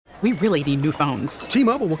We really need new phones.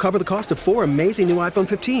 T-Mobile will cover the cost of 4 amazing new iPhone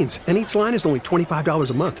 15s, and each line is only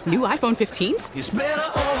 $25 a month. New iPhone 15s? It's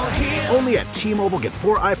better over here. Only at T-Mobile, get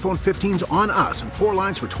 4 iPhone 15s on us and 4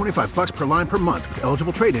 lines for $25 per line per month with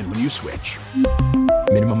eligible trade-in when you switch.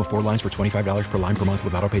 Minimum of 4 lines for $25 per line per month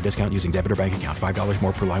with autopay discount using debit or bank account. $5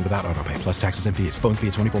 more per line without autopay, plus taxes and fees. Phone fee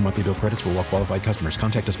at 24 monthly bill credits for well-qualified customers.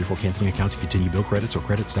 Contact us before canceling account to continue bill credits or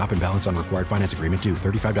credit stop and balance on required finance agreement due.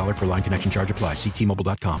 $35 per line connection charge applies. See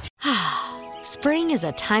T-Mobile.com. Spring is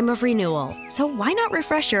a time of renewal, so why not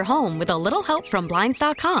refresh your home with a little help from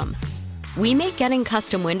Blinds.com? We make getting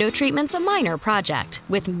custom window treatments a minor project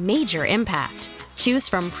with major impact. Choose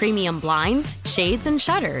from premium blinds, shades, and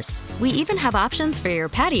shutters. We even have options for your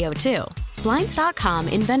patio, too. Blinds.com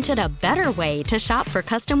invented a better way to shop for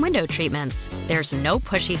custom window treatments. There's no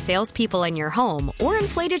pushy salespeople in your home or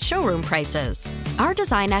inflated showroom prices. Our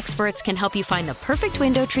design experts can help you find the perfect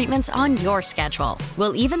window treatments on your schedule.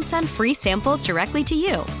 We'll even send free samples directly to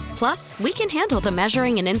you. Plus, we can handle the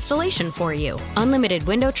measuring and installation for you. Unlimited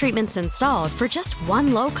window treatments installed for just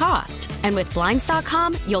one low cost. And with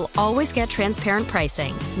Blinds.com, you'll always get transparent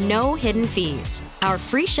pricing. No hidden fees. Our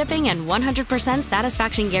free shipping and 100%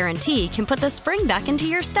 satisfaction guarantee can put the spring back into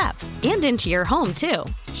your step and into your home, too.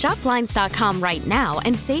 Shop Blinds.com right now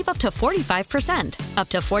and save up to 45%. Up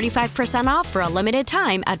to 45% off for a limited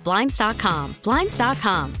time at Blinds.com.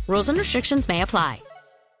 Blinds.com. Rules and restrictions may apply.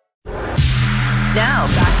 Now,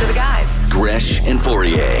 back to the guys. Gresh and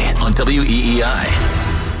Fourier on WEEI.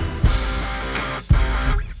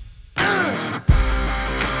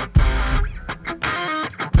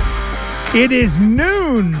 It is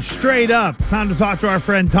noon straight up. Time to talk to our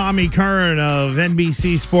friend Tommy Kern of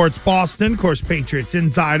NBC Sports Boston, of course, Patriots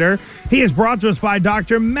Insider. He is brought to us by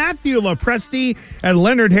Dr. Matthew Lopresti at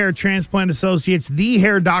Leonard Hair Transplant Associates, the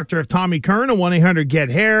hair doctor of Tommy Kern, a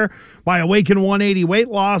 1-800-GET-HAIR. By Awaken 180 Weight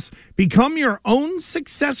Loss, become your own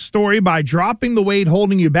success story by dropping the weight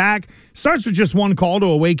holding you back. Starts with just one call to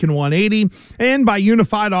Awaken 180. And by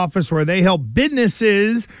Unified Office, where they help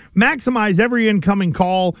businesses maximize every incoming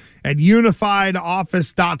call at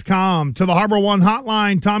unifiedoffice.com. To the Harbor One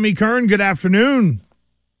Hotline, Tommy Kern, good afternoon.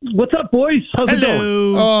 What's up, boys? How's it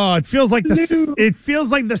going? Oh, it feels like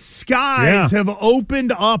the skies have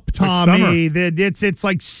opened up, Tommy. It's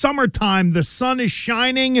like summertime. The sun is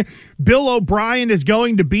shining. Bill O'Brien is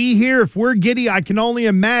going to be here. If we're giddy, I can only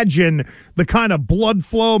imagine the kind of blood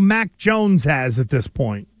flow Mac Jones has at this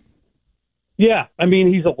point. Yeah, I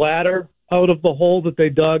mean, he's a ladder out of the hole that they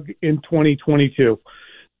dug in 2022.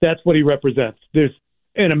 That's what he represents. There's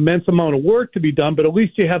an immense amount of work to be done, but at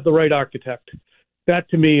least you have the right architect. That,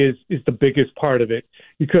 to me, is the biggest part of it.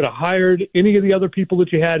 You could have hired any of the other people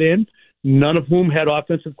that you had in, none of whom had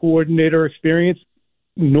offensive coordinator experience,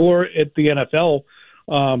 nor at the NFL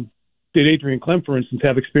did Adrian Clem, for instance,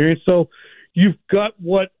 have experience. So you've got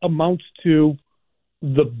what amounts to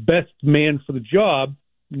the best man for the job.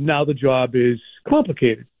 Now the job is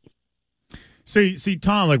complicated. See,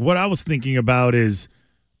 Tom, like what I was thinking about is,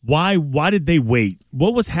 Why did they wait?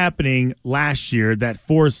 What was happening last year that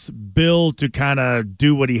forced Bill to kind of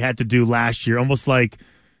do what he had to do last year, almost like,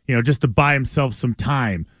 just to buy himself some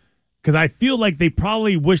time? Because I feel like they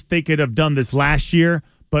probably wish they could have done this last year,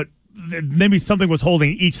 but maybe something was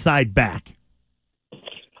holding each side back.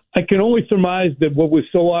 I can only surmise that what was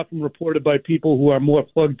so often reported by people who are more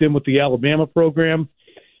plugged in with the Alabama program,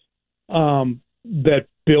 that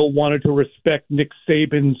Bill wanted to respect Nick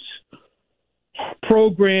Saban's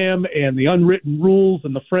program and the unwritten rules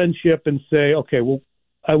and the friendship and say, okay, well,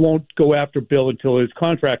 I won't go after Bill until his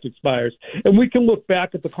contract expires. And we can look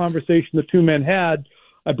back at the conversation the two men had.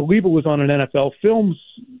 I believe it was on an NFL Films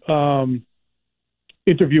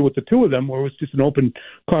interview with the two of them, where it was just an open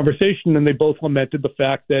conversation, and they both lamented the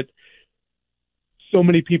fact that so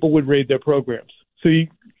many people would raid their programs. So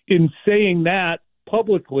in saying that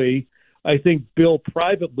publicly, I think Bill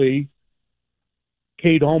privately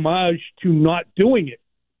paid homage to not doing it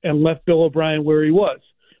and left Bill O'Brien where he was.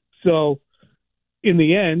 So in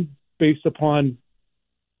the end, based upon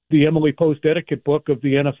the Emily Post etiquette book of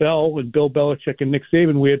the NFL and Bill Belichick and Nick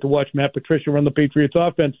Saban, we had to watch Matt Patricia run the Patriots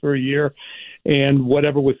offense for a year and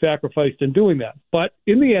whatever was sacrificed in doing that. But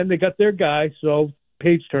in the end, they got their guy, so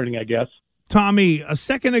page turning, I guess. Tommy, a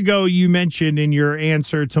second ago you mentioned in your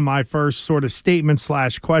answer to my first sort of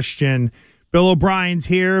statement/question, Bill O'Brien's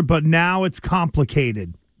here, but now it's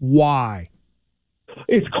complicated. Why?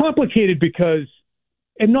 It's complicated because,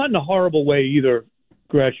 and not in a horrible way either,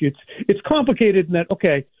 Gresh, it's complicated in that,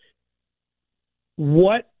 okay,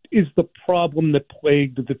 what is the problem that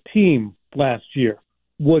plagued the team last year?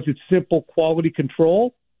 Was it simple quality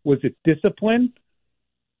control? Was it discipline?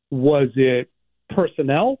 Was it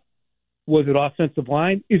personnel? Was it offensive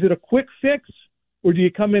line? Is it a quick fix? Or do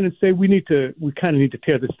you come in and say, we kind of need to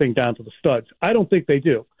tear this thing down to the studs? I don't think they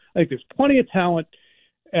do. I think there's plenty of talent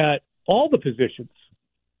at all the positions.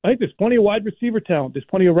 I think there's plenty of wide receiver talent. There's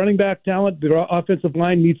plenty of running back talent. Their offensive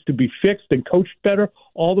line needs to be fixed and coached better.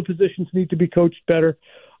 All the positions need to be coached better.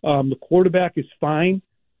 The quarterback is fine.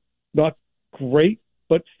 Not great,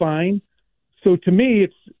 but fine. So to me,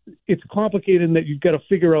 it's complicated in that you've got to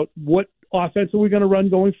figure out what offense are we going to run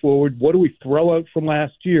going forward, what do we throw out from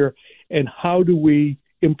last year, and how do we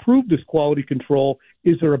improve this quality control?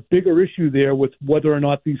 Is there a bigger issue there with whether or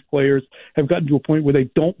not these players have gotten to a point where they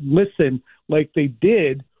don't listen like they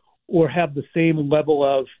did or have the same level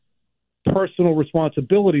of personal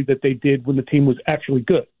responsibility that they did when the team was actually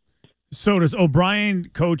good? So does O'Brien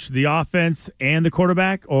coach the offense and the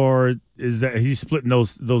quarterback, or is that he's splitting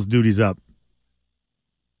those duties up?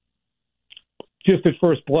 Just at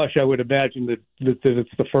first blush, I would imagine that it's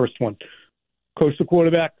the first one. Coach the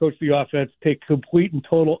quarterback, coach the offense, take complete and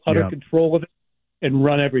total utter control of it, and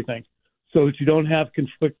run everything so that you don't have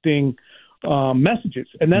conflicting messages.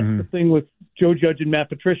 And that's the thing with Joe Judge and Matt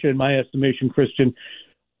Patricia, in my estimation, Christian.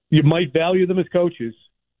 You might value them as coaches,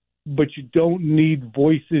 but you don't need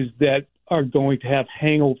voices that are going to have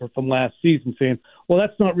hangover from last season saying, well,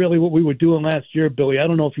 that's not really what we were doing last year, Billy. I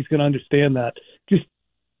don't know if he's going to understand that. Just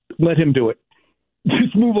let him do it.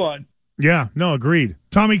 Just move on. Yeah, no, agreed.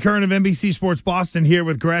 Tommy Curran of NBC Sports Boston here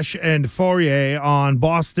with Gresh and Fauria on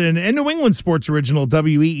Boston and New England Sports Original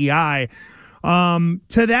WEEI.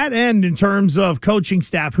 To that end, in terms of coaching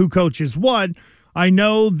staff, who coaches what, I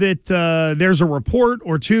know that there's a report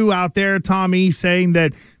or two out there, Tommy, saying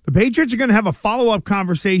that the Patriots are going to have a follow-up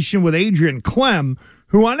conversation with Adrian Clem,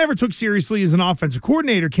 who I never took seriously as an offensive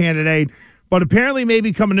coordinator candidate, but apparently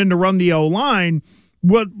maybe coming in to run the O-line.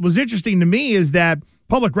 What was interesting to me is that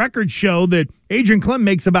public records show that Adrian Clem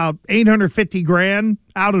makes about $850,000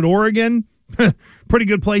 out at Oregon. Pretty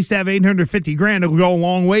good place to have $850,000. It'll go a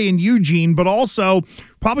long way in Eugene, but also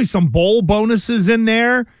probably some bowl bonuses in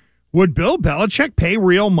there. Would Bill Belichick pay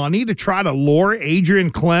real money to try to lure Adrian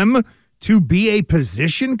Clem to be a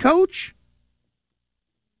position coach?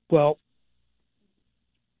 Well,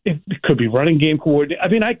 it could be running game coordinator. I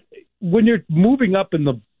mean, when you're moving up in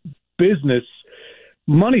the business,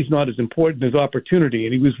 money's not as important as opportunity.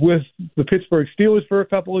 And he was with the Pittsburgh Steelers for a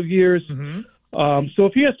couple of years. So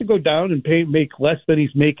if he has to go down and make less than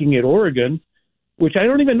he's making at Oregon, which I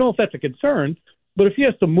don't even know if that's a concern, but if he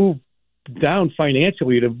has to move down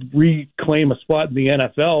financially to reclaim a spot in the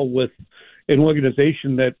NFL with an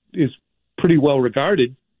organization that is pretty well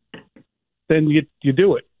regarded, then you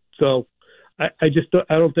do it. So I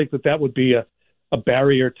don't think that would be a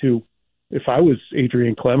barrier to. If I was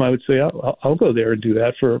Adrian Clem, I would say I'll go there and do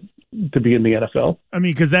that to be in the NFL. I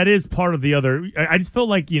mean, because that is part of the other. I just felt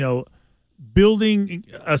like building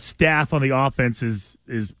a staff on the offense is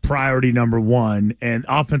priority number one, and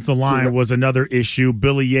offensive line was another issue.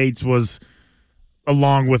 Billy Yates was,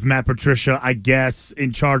 along with Matt Patricia, I guess,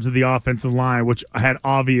 in charge of the offensive line, which had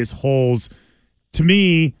obvious holes. To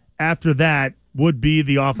me, after that would be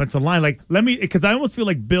the offensive line. Because I almost feel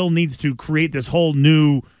like Bill needs to create this whole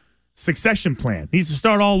new succession plan. He needs to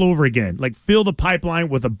start all over again. Fill the pipeline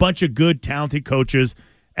with a bunch of good, talented coaches,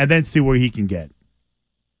 and then see where he can get.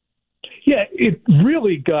 Yeah, it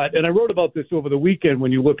really got, and I wrote about this over the weekend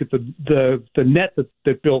when you look at the net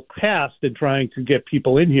that Bill cast in trying to get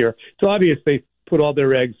people in here. It's obvious they put all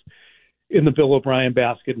their eggs in the Bill O'Brien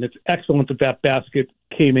basket, and it's excellent that basket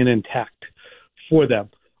came in intact for them.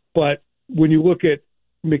 But when you look at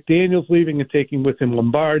McDaniels leaving and taking with him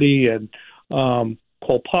Lombardi and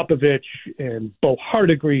Cole Popovich and Bo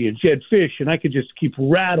Hardigree and Jed Fish, and I could just keep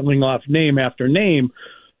rattling off name after name,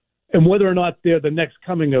 and whether or not they're the next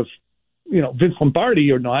coming of Vince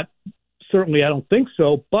Lombardi or not, certainly I don't think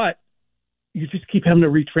so, but you just keep having to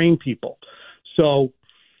retrain people. So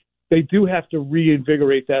they do have to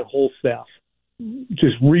reinvigorate that whole staff,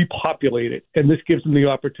 just repopulate it, and this gives them the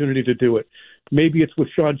opportunity to do it. Maybe it's with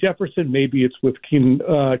Sean Jefferson, maybe it's with Keenan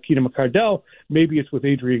McCardell, maybe it's with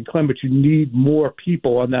Adrian Clem, but you need more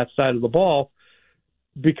people on that side of the ball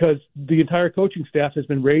because the entire coaching staff has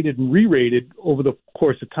been rated and re-rated over the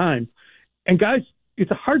course of time. And guys, it's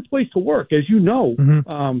a hard place to work, as you know,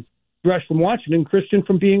 Gresh from watching and Christian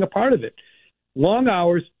from being a part of it. Long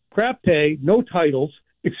hours, crap pay, no titles,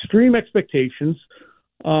 extreme expectations.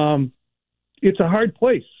 It's a hard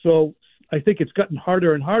place. So I think it's gotten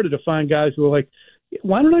harder and harder to find guys who are like,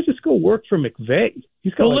 why don't I just go work for McVay?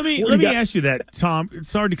 He's got let me ask you that, Tom.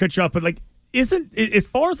 Sorry to cut you off, but isn't as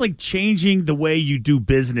far as changing the way you do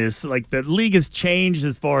business, the league has changed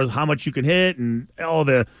as far as how much you can hit and all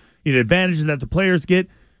the advantages that the players get.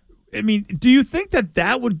 I mean, do you think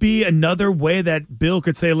that would be another way that Bill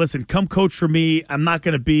could say, listen, come coach for me. I'm not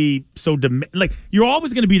going to be so you're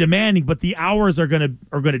always going to be demanding, but the hours are going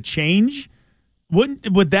to change.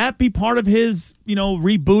 Would that be part of his,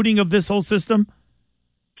 rebooting of this whole system?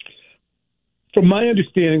 From my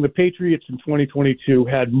understanding, the Patriots in 2022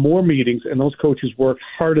 had more meetings, and those coaches worked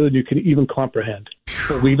harder than you can even comprehend.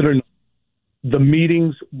 Believe it or not, the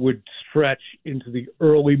meetings would stretch into the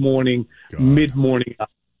early morning, mid-morning hours.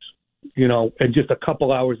 And just a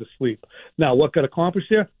couple hours of sleep. Now, what got accomplished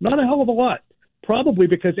there? Not a hell of a lot. Probably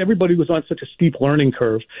because everybody was on such a steep learning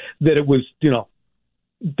curve that it was,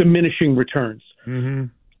 diminishing returns. Mm-hmm.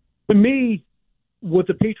 To me, what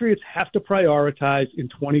the Patriots have to prioritize in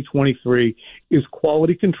 2023 is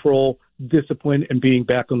quality control, discipline, and being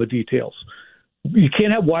back on the details. You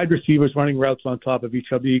can't have wide receivers running routes on top of each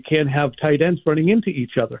other. You can't have tight ends running into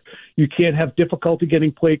each other. You can't have difficulty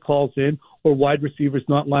getting play calls in or wide receivers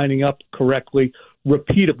not lining up correctly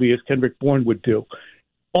repeatedly as Kendrick Bourne would do.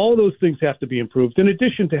 All of those things have to be improved, in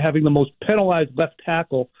addition to having the most penalized left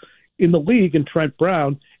tackle in the league in Trent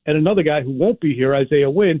Brown and another guy who won't be here, Isaiah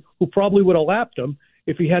Wynn, who probably would have lapped him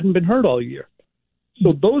if he hadn't been hurt all year.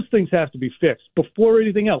 So those things have to be fixed before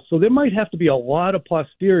anything else. So there might have to be a lot of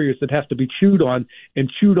posteriors that have to be chewed on and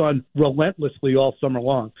chewed on relentlessly all summer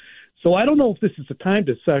long. So I don't know if this is the time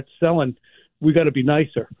to start selling, we got to be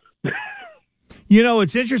nicer.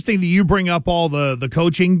 It's interesting that you bring up all the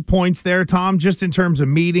coaching points there, Tom, just in terms of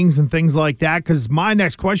meetings and things like that, because my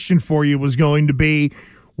next question for you was going to be,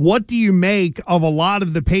 what do you make of a lot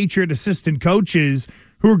of the Patriot assistant coaches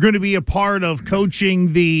who are going to be a part of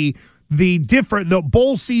coaching the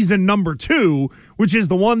bowl season number 2, which is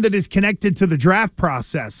the one that is connected to the draft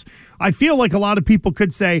process? I feel like a lot of people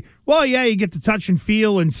could say, well, yeah, you get to touch and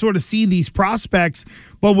feel and sort of see these prospects.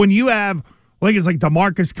 But when you have, it's like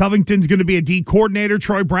DeMarcus Covington's going to be a D coordinator,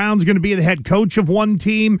 Troy Brown's going to be the head coach of one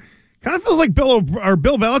team, kind of feels like Bill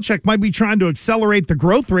Belichick might be trying to accelerate the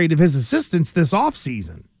growth rate of his assistants this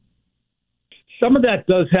offseason. Some of that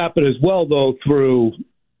does happen as well, though, through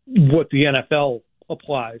what the NFL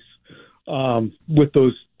applies. With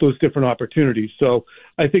those different opportunities. So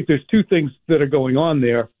I think there's two things that are going on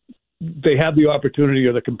there. They have the opportunity,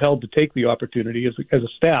 or they're compelled to take the opportunity as a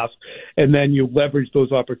staff, and then you leverage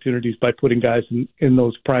those opportunities by putting guys in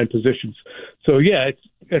those prime positions. So yeah,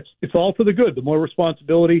 it's all for the good. The more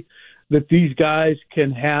responsibility that these guys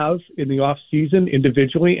can have in the off season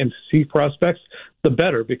individually and see prospects, the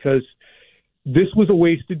better, because this was a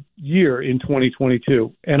wasted year in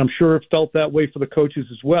 2022, and I'm sure it felt that way for the coaches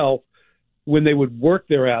as well, when they would work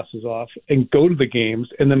their asses off and go to the games,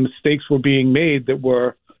 and the mistakes were being made that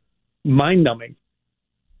were mind-numbing.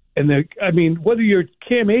 And whether you're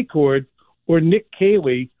Cam Achord or Nick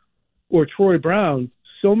Caley or Troy Brown,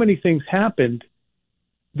 so many things happened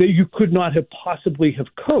that you could not have possibly have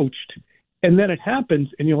coached, and then it happens,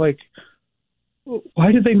 and you're like,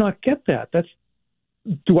 why did they not get that?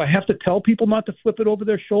 Do I have to tell people not to flip it over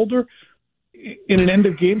their shoulder in an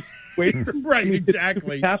end-of-game situation? Right,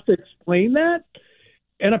 exactly. You have to explain that,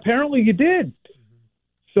 and apparently you did.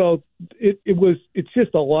 So it's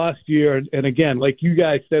just a lost year, and again, like you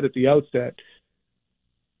guys said at the outset,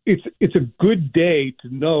 it's a good day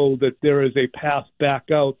to know that there is a path back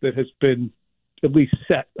out that has been at least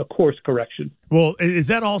set, a course correction. Well, is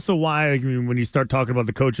that also why, when you start talking about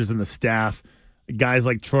the coaches and the staff, guys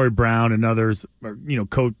like Troy Brown and others,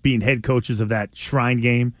 being head coaches of that Shrine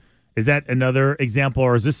game, is that another example,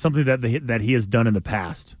 or is this something that he has done in the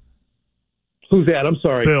past? Who's that? I'm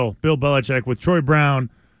sorry. Bill Belichick with Troy Brown.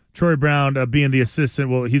 Troy Brown being the assistant.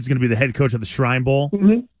 Well, he's going to be the head coach of the Shrine Bowl.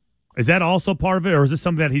 Mm-hmm. Is that also part of it, or is this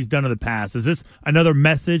something that he's done in the past? Is this another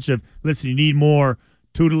message of, listen, you need more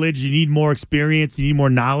tutelage, you need more experience, you need more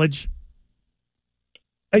knowledge?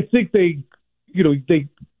 I think the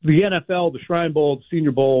NFL, the Shrine Bowl, the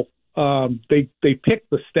Senior Bowl, they pick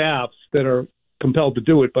the staffs that are compelled to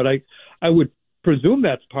do it, but I would presume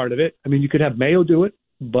that's part of it. You could have Mayo do it,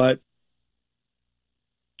 but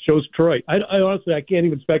chose Troy. I honestly, I can't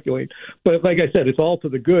even speculate. But like I said, it's all to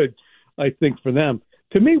the good, I think, for them.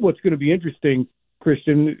 To me, what's going to be interesting,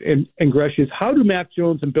 Christian and Gresh, is how do Mac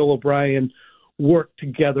Jones and Bill O'Brien work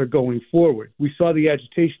together going forward? We saw the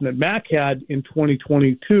agitation that Mac had in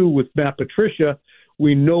 2022 with Matt Patricia.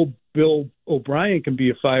 We know Bill O'Brien can be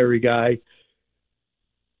a fiery guy.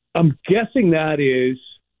 I'm guessing that is,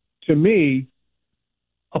 to me,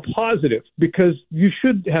 a positive, because you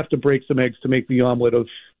should have to break some eggs to make the omelet of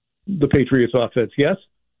the Patriots offense. Yes?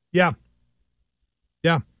 Yeah.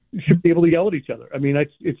 You should be able to yell at each other.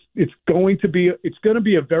 It's going to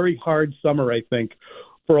be a very hard summer, I think,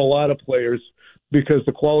 for a lot of players, because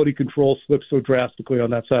the quality control slips so drastically on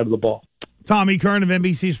that side of the ball. Tommy Kern of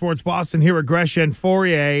NBC Sports Boston here at Gresh and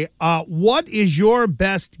Fourier. What is your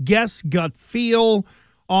best guess, gut feel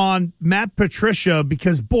on Matt Patricia?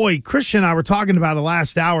 Because, boy, Christian and I were talking about it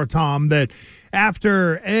last hour, Tom, that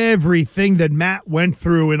after everything that Matt went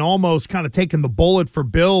through and almost kind of taking the bullet for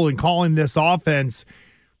Bill and calling this offense,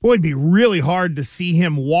 boy, it'd be really hard to see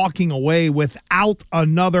him walking away without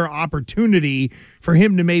another opportunity for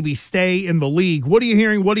him to maybe stay in the league. What are you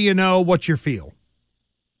hearing? What do you know? What's your feel?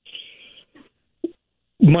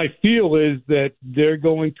 My feel is that they're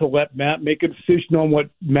going to let Matt make a decision on what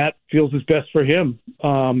Matt feels is best for him.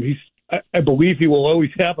 I believe he will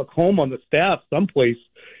always have a home on the staff someplace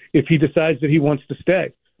if he decides that he wants to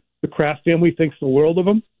stay. The Kraft family thinks the world of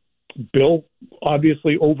him. Bill,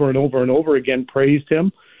 obviously, over and over and over again, praised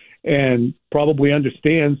him and probably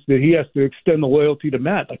understands that he has to extend the loyalty to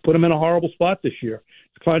Matt. I put him in a horrible spot this year.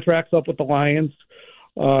 His contract's up with the Lions.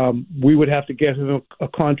 We would have to get him a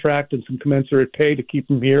contract and some commensurate pay to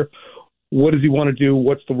keep him here. What does he want to do?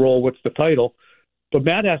 What's the role? What's the title? But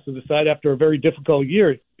Matt has to decide after a very difficult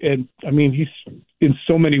year. And, I mean, he's in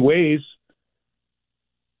so many ways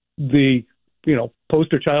the,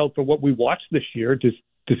 poster child for what we watched this year. Does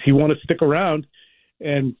he want to stick around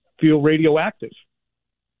and feel radioactive?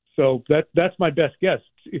 So that's my best guess.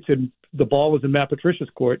 The ball is in Matt Patricia's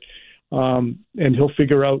court, and he'll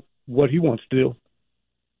figure out what he wants to do.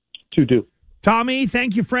 Tommy,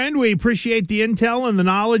 thank you, friend. We appreciate the intel and the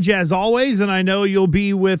knowledge as always, and I know you'll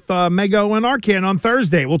be with Mego and Arcan on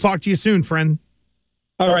Thursday. We'll talk to you soon, friend.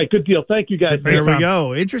 All right, good deal. Thank you, guys. There we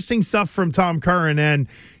go. Interesting stuff from Tom Curran. And,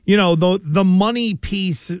 the money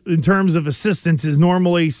piece in terms of assistance is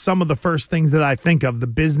normally some of the first things that I think of, the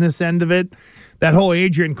business end of it. That whole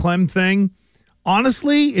Adrian Clem thing,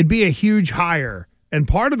 honestly, it'd be a huge hire. And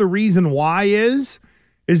part of the reason why is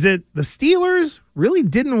that the Steelers really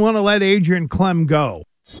didn't want to let Adrian Clem go.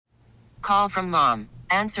 Call from mom.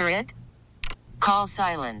 Answer it. Call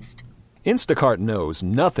silenced. Instacart knows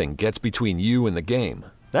nothing gets between you and the game.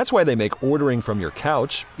 That's why they make ordering from your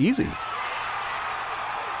couch easy.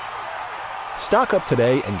 Stock up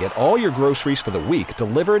today and get all your groceries for the week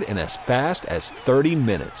delivered in as fast as 30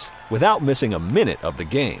 minutes without missing a minute of the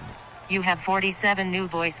game. You have 47 new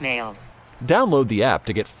voicemails. Download the app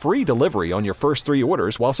to get free delivery on your first 3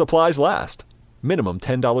 orders while supplies last. Minimum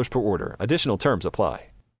 $10 per order. Additional terms apply.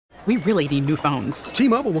 We really need new phones.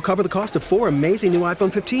 T-Mobile will cover the cost of 4 amazing new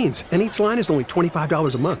iPhone 15s, and each line is only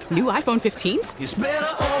 $25 a month. New iPhone 15s? It's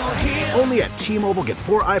better over here. Only at T-Mobile, get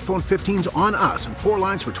 4 iPhone 15s on us and 4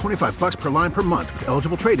 lines for $25 per line per month with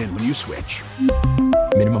eligible trade-in when you switch.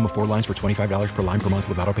 Minimum of 4 lines for $25 per line per month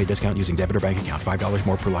with autopay discount using debit or bank account. $5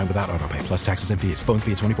 more per line without autopay, plus taxes and fees. Phone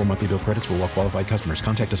fee at 24 monthly bill credits for well-qualified customers.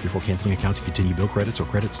 Contact us before canceling account to continue bill credits or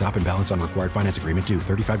credit stop and balance on required finance agreement due.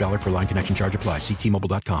 $35 per line connection charge applies. See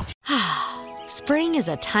T-Mobile.com. Spring is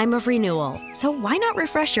a time of renewal, so why not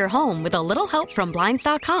refresh your home with a little help from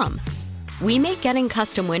Blinds.com? We make getting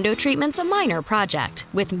custom window treatments a minor project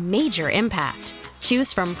with major impact.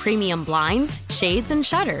 Choose from premium blinds, shades, and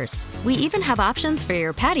shutters. We even have options for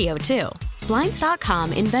your patio, too.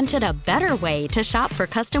 Blinds.com invented a better way to shop for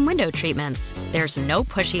custom window treatments. There's no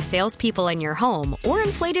pushy salespeople in your home or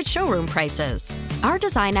inflated showroom prices. Our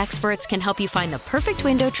design experts can help you find the perfect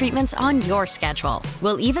window treatments on your schedule.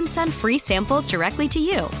 We'll even send free samples directly to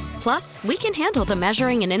you. Plus, we can handle the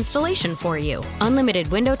measuring and installation for you. Unlimited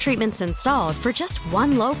window treatments installed for just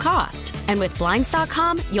one low cost. And with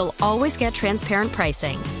Blinds.com, you'll always get transparent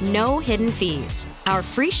pricing. No hidden fees. Our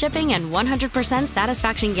free shipping and 100%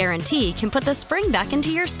 satisfaction guarantee can put the spring back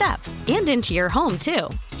into your step and into your home, too.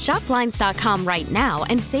 Shop Blinds.com right now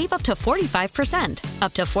and save up to 45%.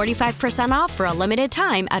 Up to 45% off for a limited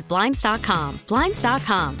time at Blinds.com.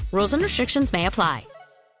 Blinds.com. Rules and restrictions may apply.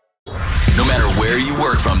 No matter where you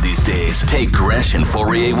work from these days, take Gresh and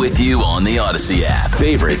Fourier with you on the Odyssey app.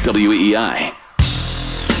 Favorite WEEI.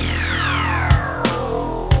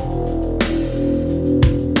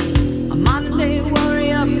 A Monday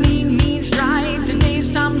warrior, mean strike. Today's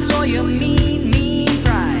Tom Sawyer, mean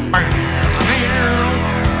pride.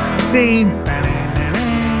 See,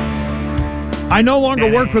 I no longer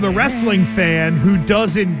work with a wrestling fan who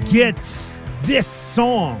doesn't get this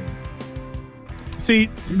song. See,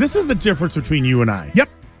 this is the difference between you and I. Yep.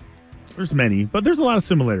 There's many, but there's a lot of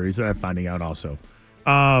similarities that I'm finding out also.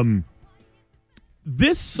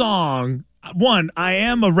 This song, one, I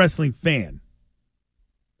am a wrestling fan.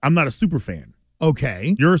 I'm not a super fan.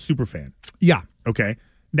 Okay. You're a super fan. Yeah. Okay.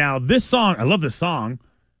 Now, this song, I love this song.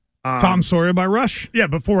 Tom Sawyer by Rush. Yeah,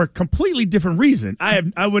 but for a completely different reason. I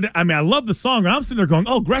love the song, and I'm sitting there going,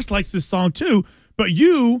 oh, Gresh likes this song too. But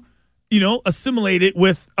you assimilate it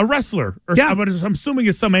with a wrestler. Or Yeah. I'm assuming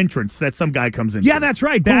it's some entrance that some guy comes in. Yeah, that's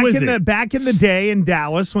right. Back in the day in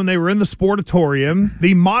Dallas when they were in the Sportatorium,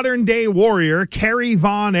 the modern day warrior, Kerry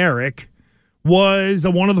Von Erich, was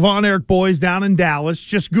one of the Von Erich boys down in Dallas.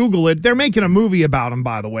 Just Google it. They're making a movie about him,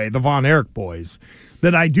 by the way, the Von Erich boys,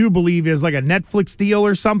 that I do believe is like a Netflix deal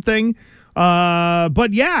or something.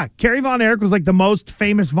 But yeah, Kerry Von Erich was like the most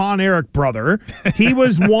famous Von Erich brother. He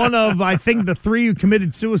was one of, I think, the 3 who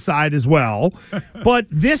committed suicide as well. But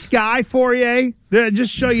this guy, Fourier,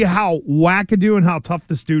 just show you how wackadoo and how tough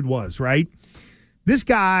this dude was, right? This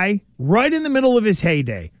guy, right in the middle of his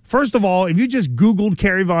heyday. First of all, if you just Googled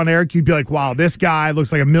Kerry Von Erich, you'd be like, wow, this guy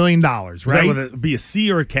looks like $1 million, right? Would it be a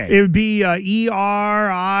C or a K? It would be E-R-I-C-H.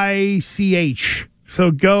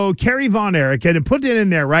 So go Kerry Von Erich and put it in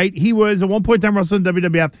there, right? He was at one point in time wrestling in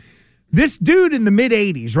WWF. This dude in the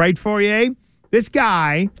mid-'80s, right, Fourier? This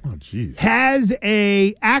guy has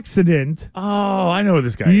a accident. Oh, I know who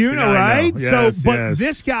this guy is. You know, right? Yes, but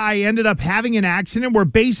this guy ended up having an accident where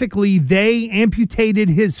basically they amputated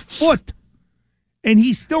his foot. And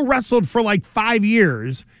he still wrestled for like 5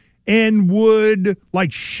 years and would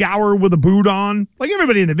like shower with a boot on. Like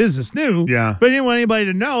everybody in the business knew. Yeah. But he didn't want anybody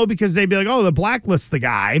to know because they'd be like, oh, the blacklist the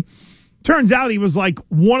guy. Turns out he was like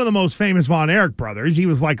one of the most famous Von Erich brothers. He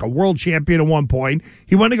was like a world champion at one point.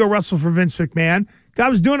 He went to go wrestle for Vince McMahon. Guy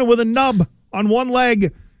was doing it with a nub on one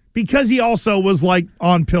leg because he also was like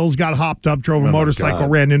on pills, got hopped up, drove a motorcycle,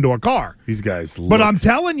 ran into a car. These guys. But I'm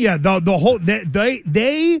telling you, the whole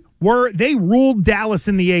they ruled Dallas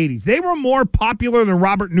in the 80s. They were more popular than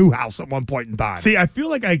Robert Newhouse at one point in time. See, I feel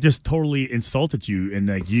like I just totally insulted you, and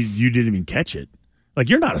like you didn't even catch it. Like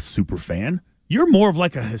you're not a super fan. You're more of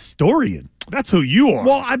like a historian. That's who you are.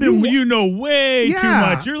 Well, I've been you know way too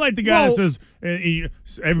much. You're like the guy that says,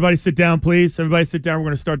 "Everybody sit down, please. Everybody sit down. We're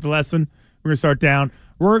going to start the lesson. We're going to start down.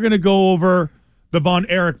 We're going to go over the Von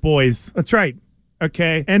Erich boys." That's right.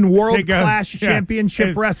 Okay, and world-class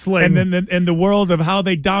championship wrestling. And then the world of how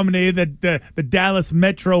they dominated the Dallas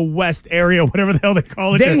Metro West area, whatever the hell they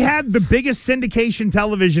call it. They had the biggest syndication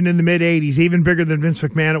television in the mid-'80s, even bigger than Vince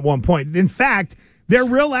McMahon at one point. In fact, their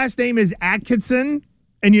real last name is Atkinson,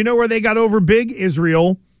 and you know where they got over big?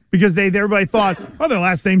 Israel, because everybody thought, oh, their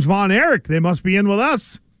last name's Von Erich. They must be in with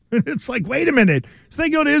us. It's like, wait a minute. So they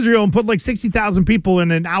go to Israel and put like 60,000 people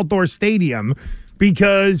in an outdoor stadium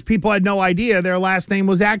because people had no idea their last name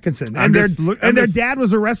was Atkinson. And their dad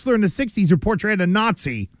was a wrestler in the 60s who portrayed a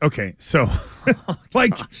Nazi. Okay, so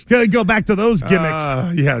go back to those gimmicks.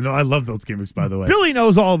 I love those gimmicks, by the way. Billy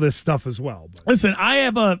knows all this stuff as well. But. Listen, I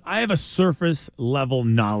have a surface level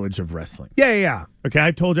knowledge of wrestling. Yeah. Okay,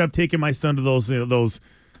 I've told you I've taken my son to those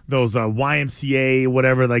YMCA,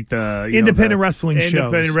 whatever, like the independent wrestling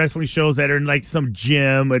shows that are in like some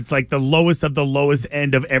gym. It's like the lowest of the lowest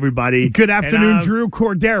end of everybody. Good afternoon, Drew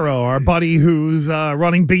Cordero, our buddy who's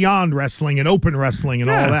running Beyond Wrestling and Open Wrestling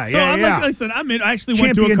and all that. So I'm like, listen, I actually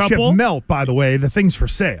went to a couple. Melt, by the way, the thing's for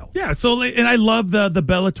sale. Yeah, so and I love the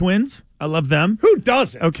Bella twins. I love them. Who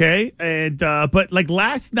doesn't? Okay, and but like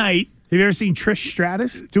last night. Have you ever seen Trish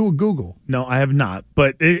Stratus? Do a Google. No, I have not.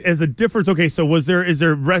 But as a difference, okay, so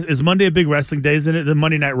is Monday a big wrestling day, isn't it? The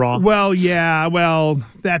Monday Night Raw? Well, yeah,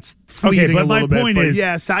 that's fleeting okay, but a little my point bit, is,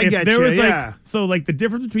 yes, I get you. Like the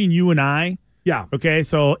difference between you and I. Yeah. Okay,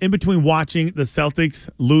 so in between watching the Celtics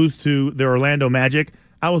lose to the Orlando Magic,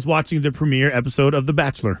 I was watching the premiere episode of The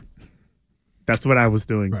Bachelor. That's what I was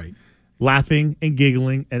doing. Right. Laughing and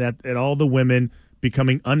giggling at all the women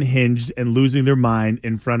becoming unhinged and losing their mind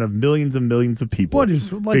in front of millions and millions of people.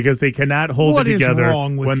 Because they cannot hold it together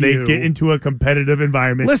when they get into a competitive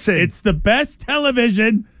environment. Listen. It's the best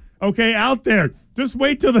television, out there. Just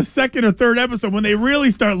wait till the second or third episode when they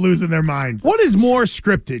really start losing their minds. What is more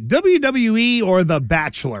scripted, WWE or The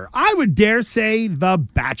Bachelor? I would dare say The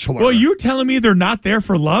Bachelor. Well, you're telling me they're not there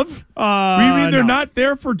for love? You mean they're not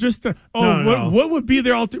there for just what would be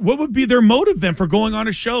their motive then for going on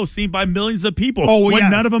a show seen by millions of people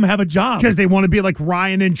when none of them have a job? Because they want to be like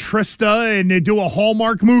Ryan and Trista and they do a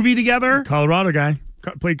Hallmark movie together? Colorado guy.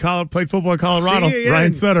 Played football in Colorado.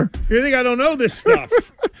 Ryan Sutter. You think I don't know this stuff?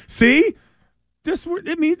 See? Do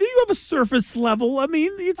you have a surface level? I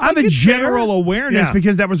mean, I have a general awareness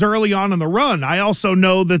because that was early on in the run. I also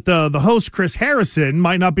know that the host, Chris Harrison,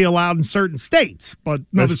 might not be allowed in certain states, but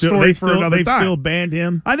another story for another time. They've still banned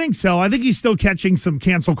him? I think so. I think he's still catching some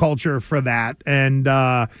cancel culture for that. And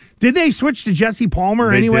did they switch to Jesse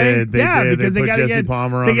Palmer anyway? They did. Because they got to get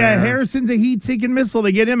Palmer on there. Harrison's a heat-seeking missile.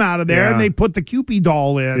 They get him out of there, and they put the Cupid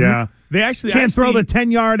doll in. Yeah. They actually can't throw the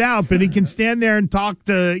 10-yard out, but he can stand there and talk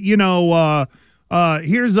to,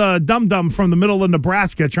 here's a dum-dum from the middle of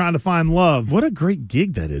Nebraska trying to find love. What a great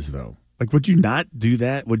gig that is, though. Like, would you not do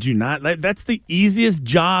that? Would you not? Like, that's the easiest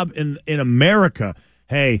job in America.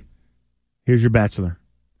 Hey, here's your bachelor.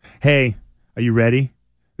 Hey, are you ready?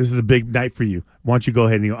 This is a big night for you. Why don't you go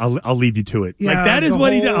ahead and I'll leave you to it. Yeah, like that is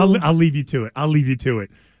what he does. I'll leave you to it. I'll leave you to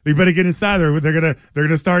it. You better get inside there. They're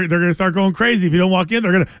gonna start going crazy if you don't walk in.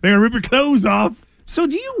 They're gonna rip your clothes off. So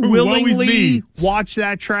do you willingly watch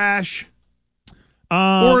that trash? Or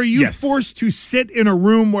are you forced to sit in a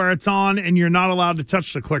room where it's on and you're not allowed to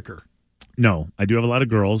touch the clicker? No, I do have a lot of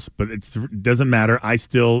girls, but it doesn't matter. I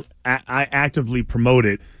I actively promote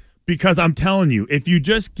it because I'm telling you, if you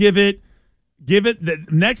just give it the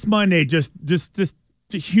next Monday, just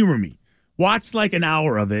to humor me. Watch like an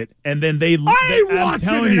hour of it, and then Watch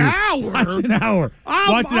an hour.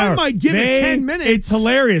 I might give it 10 minutes. It's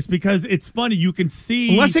hilarious because it's funny. You can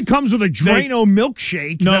see. Unless it comes with a Drano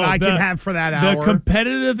milkshake that I can have for that hour. The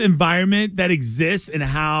competitive environment that exists and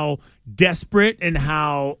how desperate and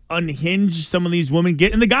how unhinged some of these women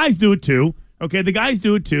get. And the guys do it too. Okay, the guys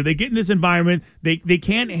do it too. They get in this environment. They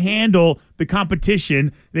can't handle the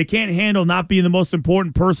competition. They can't handle not being the most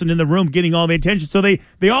important person in the room, getting all the attention. So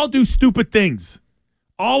they all do stupid things,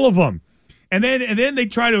 all of them. And then they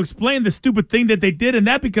try to explain the stupid thing that they did, and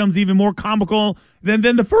that becomes even more comical than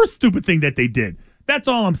the first stupid thing that they did. That's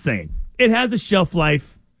all I'm saying. It has a shelf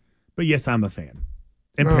life, but yes, I'm a fan.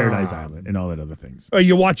 And Paradise Island and all that other things. Are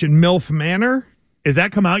you watching MILF Manor? Is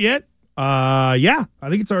that come out yet? Yeah, I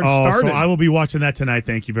think it's already started. So I will be watching that tonight.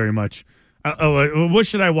 Thank you very much. What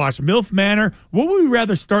should I watch? MILF Manor? What would we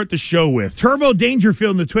rather start the show with? Turbo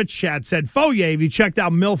Dangerfield in the Twitch chat said, Foye, have you checked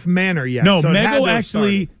out MILF Manor yet? No, so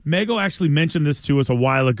Mego actually mentioned this to us a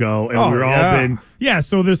while ago, and we're all been,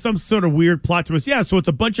 so there's some sort of weird plot to us. Yeah, so it's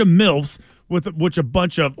a bunch of MILFs with a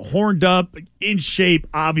bunch of horned up, in shape,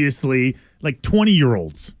 obviously, like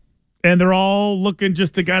 20-year-olds. And they're all looking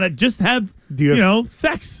just to kind of just have,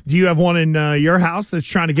 sex. Do you have one in your house that's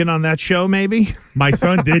trying to get on that show, maybe? My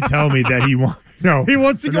son did tell me that he wants. No, he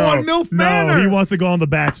wants to go on MILF Manor. No, he wants to go on The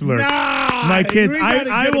Bachelor. Nah, my kids,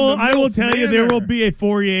 I will tell you, there will be a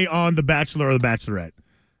Fourier on The Bachelor or The Bachelorette.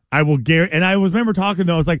 I will guarantee. And I remember talking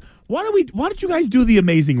to him. I was like, why don't you guys do The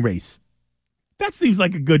Amazing Race? That seems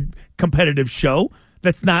like a good competitive show.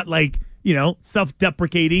 That's not like,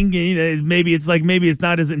 self-deprecating. Maybe it's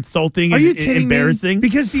not as insulting and embarrassing. Me?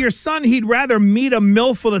 Because to your son, he'd rather meet a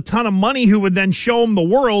MILF with a ton of money who would then show him the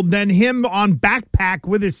world than him on backpack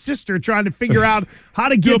with his sister trying to figure out how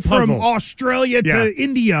to get from Australia to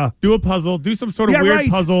India. Do a puzzle. Do some sort of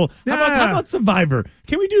weird puzzle. How about Survivor?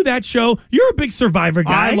 Can we do that show? You're a big Survivor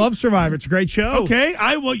guy. I love Survivor. It's a great show. Okay.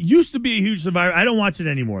 I used to be a huge Survivor. I don't watch it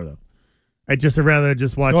anymore, though. I'd rather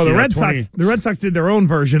just watch. Well, the Red Sox did their own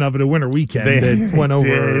version of it a winter weekend. They went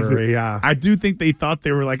over. Yeah, I do think they thought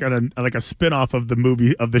they were like on a spinoff of the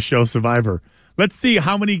movie of the show Survivor. Let's see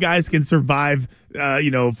how many guys can survive,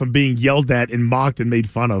 from being yelled at and mocked and made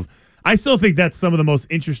fun of. I still think that's some of the most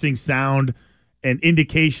interesting sound and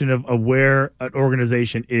indication of where an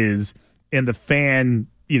organization is and the fan.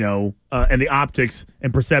 And the optics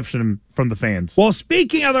and perception from the fans. Well,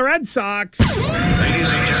 speaking of the Red Sox. Ladies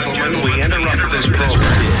and gentlemen, we interrupt this program.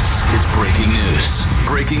 This is breaking news.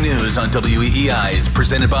 Breaking news on WEEI is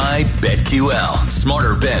presented by BetQL.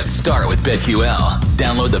 Smarter bets start with BetQL.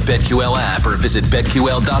 Download the BetQL app or visit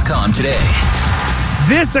BetQL.com today.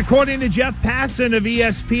 This, according to Jeff Passan of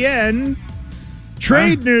ESPN.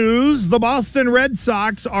 Trade news, the Boston Red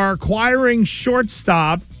Sox are acquiring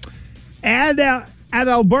shortstop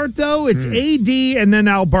Adalberto, it's AD and then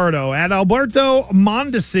Alberto. Adalberto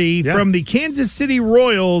Mondesi from the Kansas City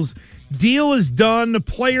Royals. Deal is done. The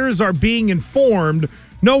players are being informed.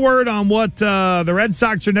 No word on what the Red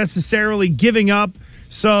Sox are necessarily giving up.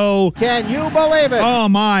 So, can you believe it? Oh,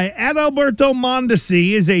 my. Adalberto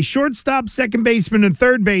Mondesi is a shortstop, second baseman, and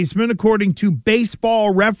third baseman, according to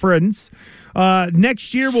Baseball Reference.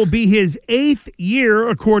 Next year will be his 8th year,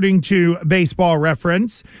 according to Baseball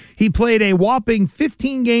Reference. He played a whopping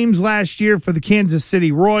 15 games last year for the Kansas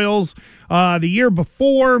City Royals. The year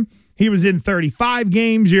before, he was in 35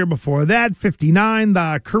 games. Year before that, 59.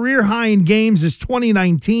 The career high in games is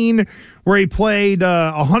 2019, where he played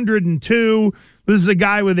 102. This is a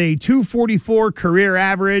guy with a 244 career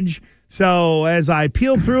average. So as I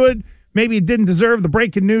peel through it, maybe it didn't deserve the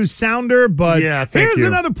breaking news sounder, but here's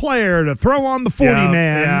another player to throw on the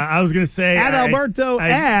 40-man. Yeah, I was going to say. Alberto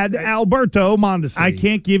Mondesi. I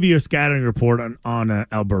can't give you a scouting report on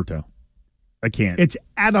Alberto. I can't. It's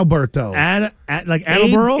Adalberto. Like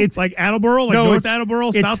Attleboro? It's like Attleboro? Like North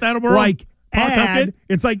Attleboro? South Attleboro? Like Pawtucket?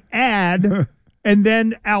 It's like and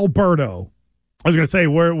then Alberto. I was going to say,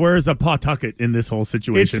 where's a Pawtucket in this whole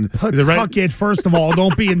situation? It's Pawtucket, first of all.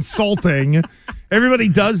 Don't be insulting. Everybody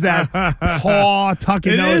does that.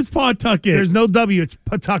 Pawtucket. It is Pawtucket. There's no W. It's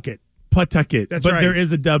Pawtucket. Pawtucket. That's but right. there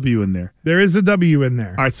is a W in there. There is a W in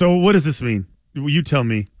there. All right, so what does this mean? You tell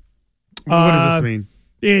me. What does this mean?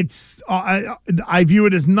 It's I view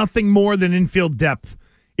it as nothing more than infield depth.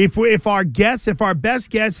 If our best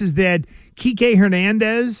guess is that Kike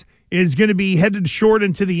Hernandez is going to be headed short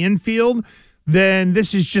into the infield, then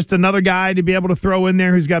this is just another guy to be able to throw in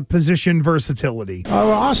there who's got position versatility.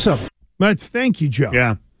 Oh, awesome. But thank you, Joe.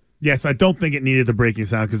 Yeah. Yes, I don't think it needed the breaking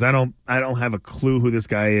sound because I don't have a clue who this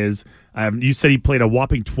guy is. You said he played a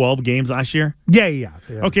whopping 12 games last year? Yeah.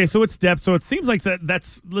 Okay, so it's depth. So it seems like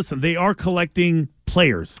listen, they are collecting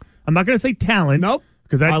players. I'm not going to say talent. Nope.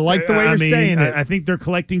 Because I like the way you're saying it. I think they're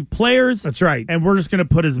collecting players. That's right. And we're just going to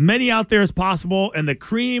put as many out there as possible, and the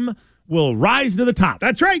cream will rise to the top.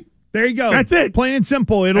 That's right. There you go. That's it. Plain and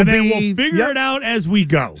simple. And then we'll figure it out as we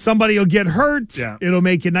go. Somebody will get hurt. Yeah. It'll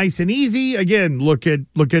make it nice and easy. Again, look at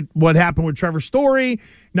what happened with Trevor Story.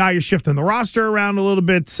 Now you're shifting the roster around a little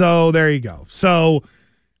bit. So there you go. So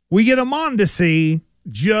we get a Mondesi,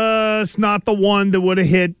 just not the one that would have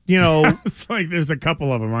hit, It's like there's a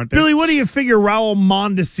couple of them, aren't there? Billy, what do you figure Raul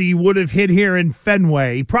Mondesi would have hit here in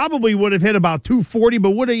Fenway? He probably would have hit about 240,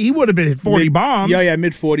 but he would have been hit 40 bombs. Yeah,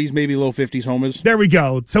 mid-40s, maybe low 50s homers. There we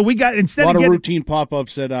go. So we got, instead a lot of of routine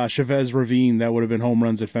pop-ups at Chavez Ravine that would have been home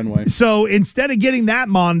runs at Fenway. So instead of getting that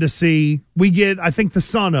Mondesi, we get, I think, the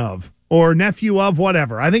son of, or nephew of,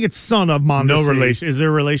 whatever. I think it's son of Mondesi. No relation. Is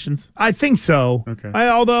there relations? I think so. Okay.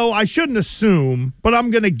 Although I shouldn't assume, but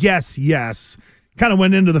I'm going to guess yes. Kind of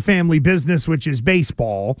went into the family business, which is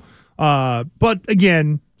baseball. But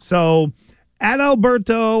again, so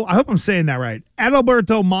Adalberto, I hope I'm saying that right.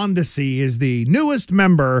 Adalberto Mondesi is the newest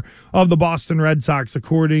member of the Boston Red Sox,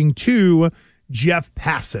 according to Jeff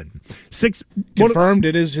Passan. Confirmed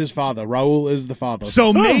it is his father. Raul is the father.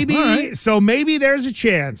 So maybe there's a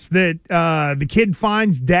chance that the kid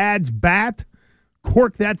finds dad's bat,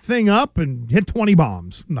 cork that thing up, and hit 20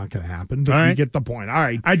 bombs. Not going to happen, but you get the point. All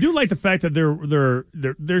right. I do like the fact that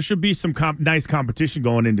there should be some nice competition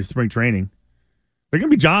going into spring training. There are going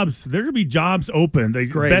to be jobs. There are going to be jobs open.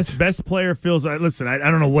 The best player feels. Listen, I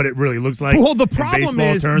don't know what it really looks like. Well, the problem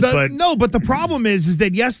is but the problem is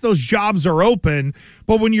that yes, those jobs are open,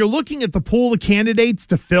 but when you're looking at the pool of candidates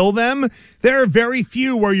to fill them, there are very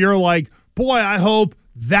few where you're like, boy, I hope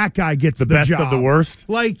that guy gets the best job. of the worst.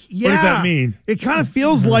 Like, yeah, what does that mean? It kind of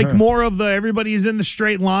feels like more of the everybody's in the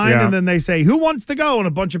straight line, and then they say, "Who wants to go?" And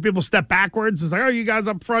a bunch of people step backwards. It's like, "Oh, you guys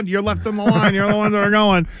up front, you're left in the line. You're the ones that are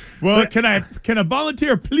going." Well, can a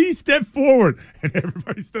volunteer please step forward? And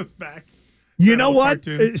everybody steps back. You know what?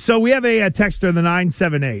 So we have a texter, the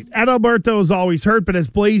 978. Adalberto is always hurt, but has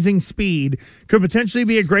blazing speed. Could potentially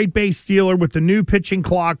be a great base stealer with the new pitching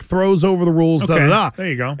clock, throws over the rules, Okay. da-da-da. There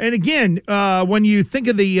you go. And again, when you think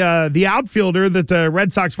of the outfielder that the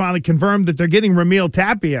Red Sox finally confirmed that they're getting, Ramil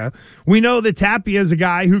Tapia, we know that Tapia is a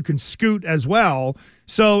guy who can scoot as well.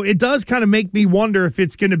 So it does kind of make me wonder if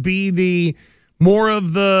it's going to be the more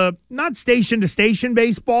of the, not station-to-station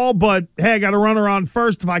baseball, but, hey, I got a runner on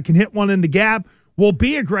first. If I can hit one in the gap, we'll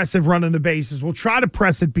be aggressive running the bases. We'll try to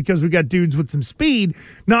press it because we got dudes with some speed.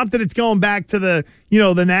 Not that it's going back to the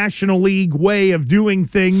National League way of doing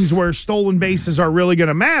things where stolen bases are really going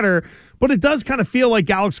to matter, but it does kind of feel like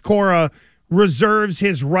Alex Cora reserves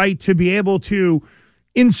his right to be able to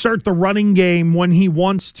insert the running game when he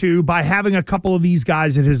wants to by having a couple of these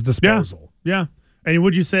guys at his disposal. Yeah. And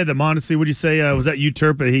would you say that Mondesi, would you say, was that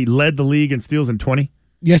Turp, he led the league in steals in 20?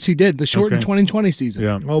 Yes, he did. The shortened 2020 season.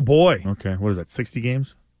 Yeah. Oh, boy. Okay. What is that, 60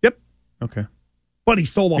 games? Yep. Okay. But he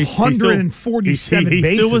stole 147 bases.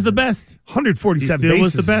 He still was the best. 147 He still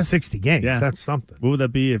bases was the best. in 60 games. Yeah. That's something. What would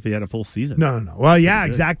that be if he had a full season? No. Well, yeah,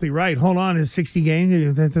 exactly right. Hold on. In 60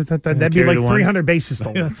 games, that'd be like 300 bases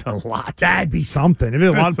stolen. That's a lot. That'd be something. It'd be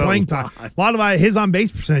a lot of playing time. A lot of his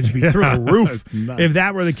on-base percentage would be through the roof if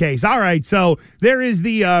that were the case. All right, so there is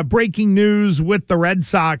the breaking news with the Red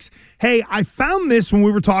Sox. Hey, I found this when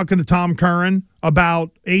we were talking to Tom Curran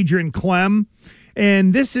about Adrian Clem.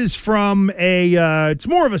 And this is from it's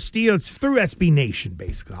more of a steal. It's through SB Nation,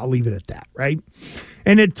 basically. I'll leave it at that, right?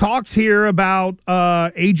 And it talks here about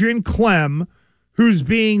Adrian Clem, who's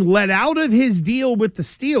being let out of his deal with the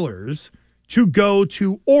Steelers to go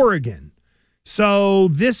to Oregon. So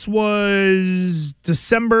this was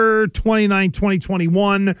December 29,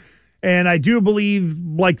 2021. And I do believe,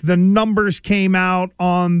 the numbers came out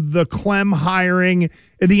on the Clem hiring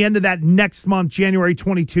at the end of that next month, January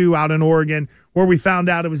 22, out in Oregon, where we found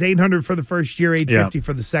out it was $800 for the first year, $850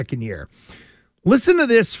 for the second year. Listen to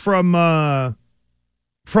this from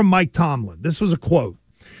from Mike Tomlin. This was a quote.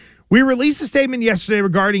 We released a statement yesterday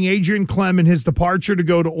regarding Adrian Klemm and his departure to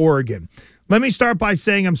go to Oregon. Let me start by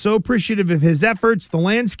saying I'm so appreciative of his efforts. The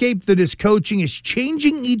landscape that is coaching is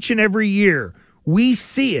changing each and every year. We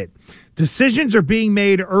see it. Decisions are being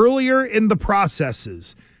made earlier in the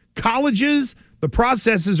processes. Colleges, the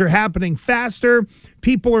processes are happening faster.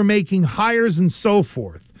 People are making hires and so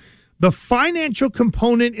forth. The financial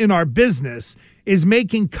component in our business is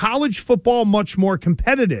making college football much more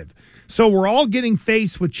competitive. So we're all getting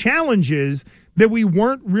faced with challenges that we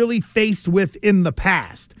weren't really faced with in the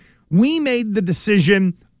past. I made the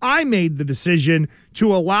decision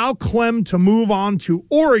to allow Klemm to move on to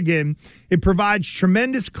Oregon. It provides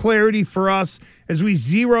tremendous clarity for us as we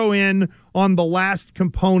zero in on the last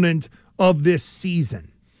component of this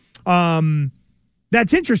season.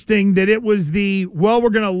 That's interesting that it was we're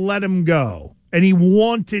going to let him go, and he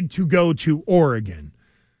wanted to go to Oregon.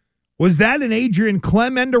 Was that an Adrian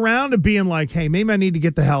Klemm end around of being like, hey, maybe I need to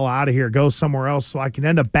get the hell out of here, go somewhere else so I can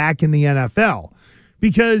end up back in the NFL?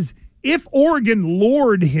 Because if Oregon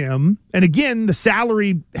lured him, and again, the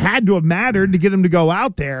salary had to have mattered to get him to go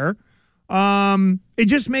out there, it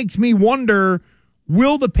just makes me wonder,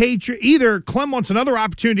 will the Patriots, either Klemm wants another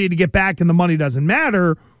opportunity to get back and the money doesn't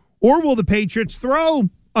matter, or will the Patriots throw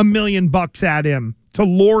 $1 million at him to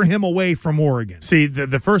lure him away from Oregon? See,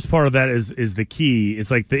 the first part of that is the key. It's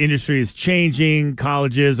like the industry is changing.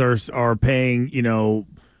 Colleges are paying, real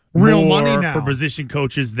more money now for position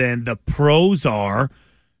coaches than the pros are.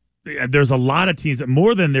 There's a lot of teams that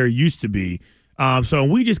more than there used to be. So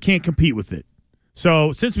we just can't compete with it.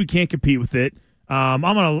 So since we can't compete with it, I'm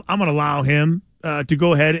gonna allow him to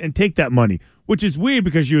go ahead and take that money, which is weird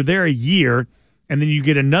because you're there a year. And then you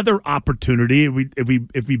get another opportunity.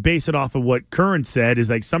 If we base it off of what Curran said, is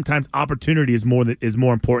like sometimes opportunity is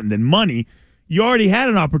more important than money. You already had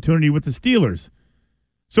an opportunity with the Steelers,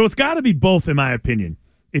 so it's got to be both, in my opinion.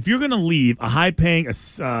 If you're going to leave a high-paying,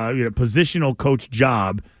 positional coach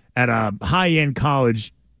job at a high-end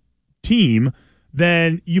college team,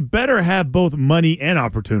 then you better have both money and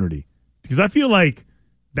opportunity. Because I feel like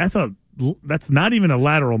that's not even a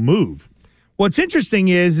lateral move. What's interesting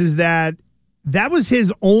is that was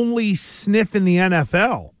his only sniff in the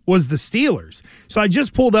NFL, was the Steelers. So I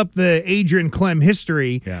just pulled up the Adrian Klemm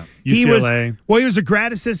history. Yeah, UCLA. He was a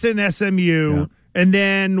grad assistant at SMU, and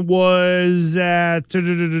then was at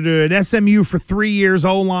SMU for 3 years,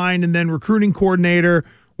 O-line, and then recruiting coordinator.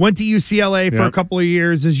 Went to UCLA for a couple of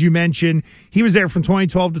years, as you mentioned. He was there from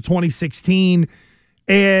 2012 to 2016,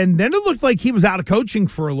 and then it looked like he was out of coaching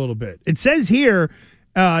for a little bit. It says here,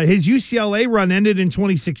 his UCLA run ended in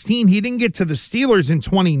 2016. He didn't get to the Steelers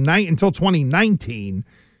until 2019.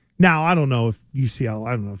 Now, I don't know if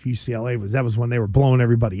UCLA was when they were blowing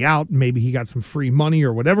everybody out. Maybe he got some free money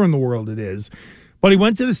or whatever in the world it is. But he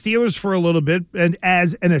went to the Steelers for a little bit and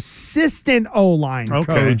as an assistant O-line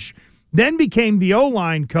coach, then became the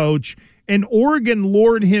O-line coach, and Oregon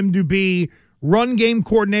lured him to be run game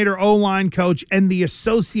coordinator, O-line coach, and the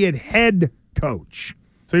associate head coach.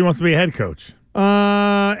 So he wants to be a head coach.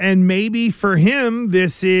 And maybe for him,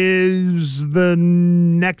 this is the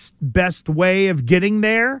next best way of getting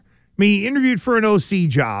there. I mean, he interviewed for an OC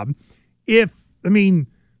job.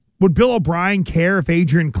 Would Bill O'Brien care if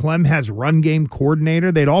Adrian Klemm has run game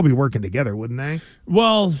coordinator? They'd all be working together, wouldn't they?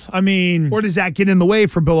 Well, or does that get in the way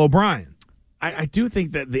for Bill O'Brien? I do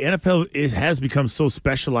think that the NFL has become so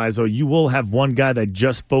specialized, though. You will have one guy that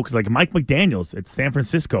just focuses, like Mike McDaniels at San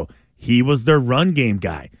Francisco. He was their run game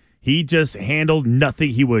guy. He just handled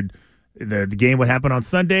nothing. The game would happen on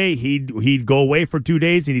Sunday. He'd go away for 2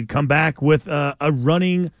 days, and he'd come back with a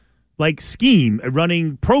running scheme, a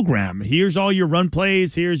running program. Here's all your run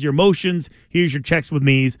plays. Here's your motions. Here's your checks with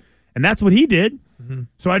me's, and that's what he did. Mm-hmm.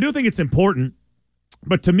 So I do think it's important.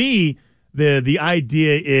 But to me, the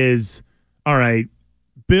idea is, all right,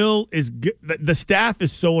 Bill is the staff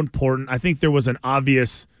is so important. I think there was an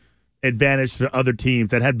obvious advantage to other teams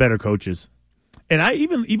that had better coaches. And I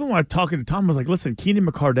even when I was talking to Tom, I was like, listen, Keenan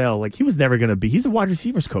McCardell, he was never going to be. He's a wide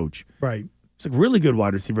receivers coach. Right. He's a really good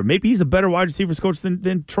wide receiver. Maybe he's a better wide receivers coach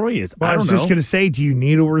than Troy is. Well, I was just going to say, do you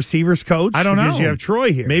need a receivers coach? I don't know. Because you have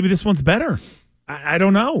Troy here. Maybe this one's better. I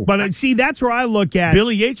don't know. But see, that's where I look at.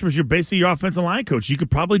 Billy Yates was basically your offensive line coach. You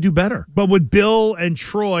could probably do better. But with Bill and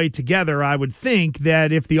Troy together, I would think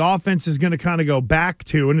that if the offense is going to kind of go back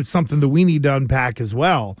to, and it's something that we need to unpack as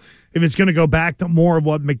well, if it's going to go back to more of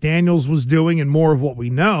what McDaniels was doing and more of what we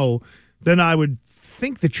know, then I would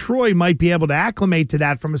think that Troy might be able to acclimate to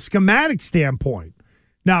that from a schematic standpoint.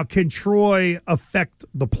 Now, can Troy affect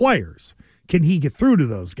the players? Can he get through to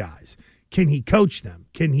those guys? Can he coach them?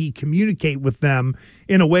 Can he communicate with them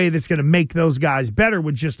in a way that's going to make those guys better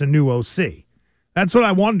with just a new OC? That's what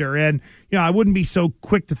I wonder. And, I wouldn't be so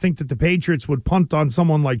quick to think that the Patriots would punt on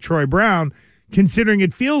someone like Troy Brown, considering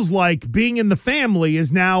it feels like being in the family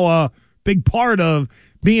is now a big part of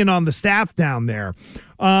being on the staff down there.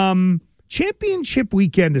 Championship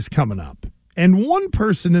weekend is coming up, and one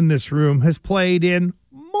person in this room has played in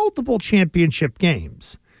multiple championship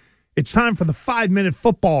games. It's time for the 5-Minute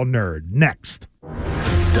Football Nerd next.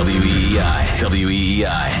 WEEI,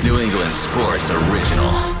 New England Sports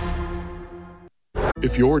Original.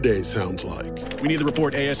 If your day sounds like, we need the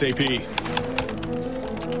report ASAP.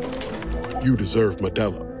 You deserve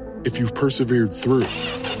Modelo. If you've persevered through,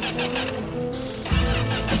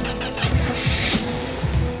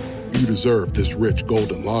 you deserve this rich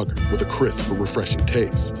golden lager with a crisp but refreshing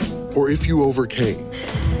taste. Or if you overcame,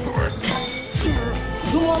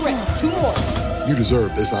 2 more reps, 2 more. You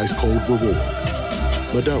deserve this ice-cold reward.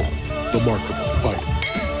 Modelo, the mark of a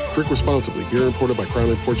fighter. Drink responsibly. Beer imported by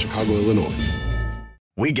Crown Port Chicago, Illinois.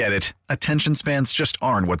 We get it. Attention spans just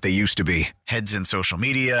aren't what they used to be. Heads in social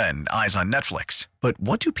media and eyes on Netflix. But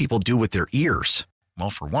what do people do with their ears? Well,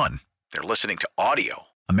 for one, they're listening to audio.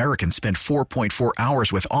 Americans spend 4.4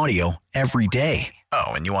 hours with audio every day. Oh,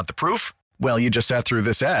 and you want the proof? Well, you just sat through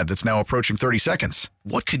this ad that's now approaching 30 seconds.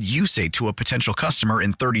 What could you say to a potential customer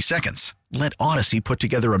in 30 seconds? Let Odyssey put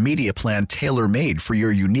together a media plan tailor-made for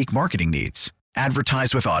your unique marketing needs.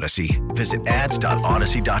 Advertise with Odyssey. Visit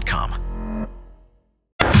ads.odyssey.com.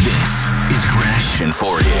 This is Gresh and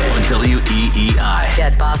Fauria on WEEI.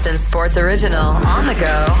 Get Boston Sports Original on the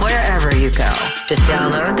go wherever you go. Just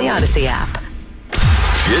download the Odyssey app.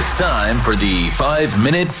 It's time for the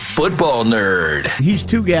 5-Minute Football Nerd. He's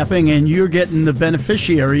two-gapping, and you're getting the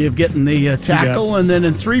beneficiary of getting the tackle. And then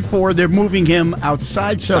in 3-4, they're moving him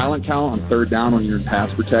outside. So silent count on third down when you're in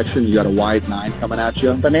pass protection. You got a wide 9 coming at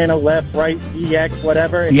you. Banana left, right, EX,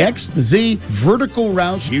 whatever. The X, the Z, vertical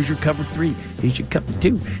routes. Here's your cover 3. Here's your cover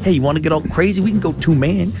 2. Hey, you want to get all crazy? We can go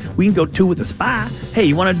 2-man. We can go 2 with a spy. Hey,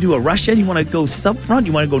 you want to do a rush in? You want to go sub-front?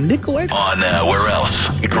 You want to go nickel? On Where Else?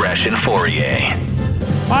 Gresh and Fauria.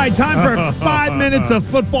 All right, time for 5 minutes of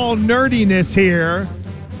football nerdiness here.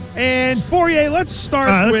 And Fourier, let's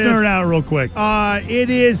start with... Let's nerd out real quick. It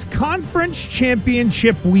is Conference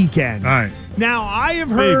Championship weekend. All right. Now, I have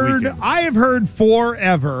heard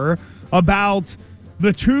forever about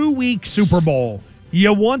the 2-week Super Bowl.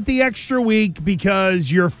 You want the extra week because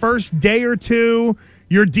your first day or two,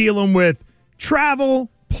 you're dealing with travel,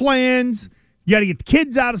 plans. You got to get the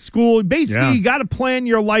kids out of school. Basically, you got to plan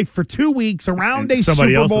your life for 2 weeks around a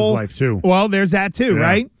somebody Super Bowl. else's life, too. Well, there's that, too,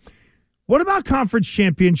 right? What about Conference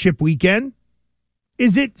Championship weekend?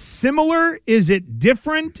 Is it similar? Is it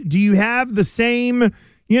different? Do you have the same,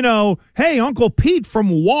 hey, Uncle Pete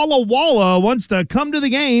from Walla Walla wants to come to the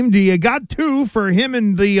game. Do you got 2 for him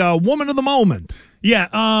and the woman of the moment? Yeah,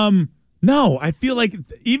 no, I feel like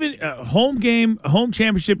even home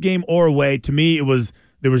championship game or away, to me,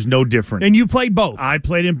 there was no difference. And you played both. I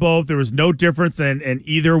played in both. There was no difference in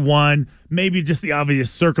either one. Maybe just the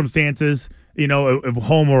obvious circumstances, of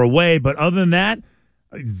home or away. But other than that,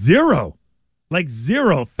 zero. Like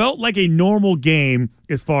zero. Felt like a normal game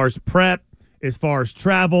as far as prep, as far as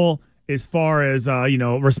travel, as far as,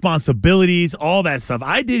 responsibilities, all that stuff.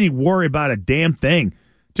 I didn't worry about a damn thing.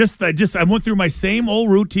 I went through my same old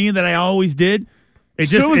routine that I always did.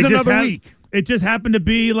 It was another week. It just happened to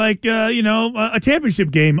be like, a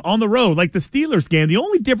championship game on the road, like the Steelers game. The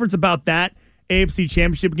only difference about that AFC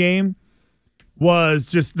championship game was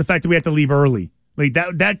just the fact that we had to leave early. Like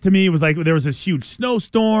that to me was like there was this huge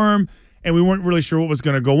snowstorm, and we weren't really sure what was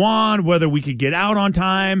going to go on, whether we could get out on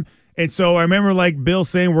time. And so I remember like Bill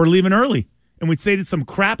saying we're leaving early, and we'd stayed at some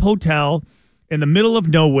crap hotel in the middle of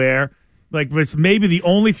nowhere. Like, maybe the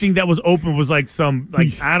only thing that was open was like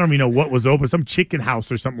I don't even know what was open, some chicken house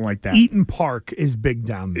or something like that. Eaton Park is big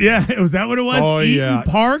down there. Yeah, was that what it was? Oh, Eaton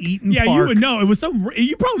Park? Eaton Park. You would know. It was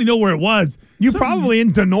you probably know where it was. You're probably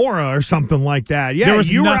in Denora or something like that. Yeah,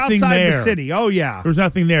 you were outside there. the city. Oh, yeah. There was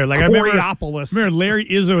nothing there. Like Coriopolis. I remember Larry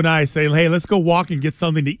Izzo and I saying, hey, let's go walk and get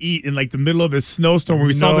something to eat in like the middle of this snowstorm where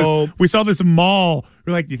we saw this mall.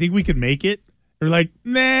 We're like, do you think we could make it? We're like,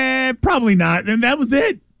 nah, probably not. And that was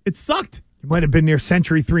it. It sucked. You might have been near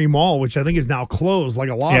Century 3 Mall, which I think is now closed, like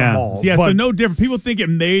a lot of malls. Yeah, so no different. People think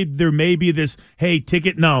there may be this, hey,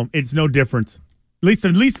 ticket. No, it's no difference.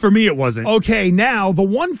 At least for me, it wasn't. Okay, now the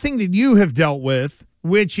one thing that you have dealt with,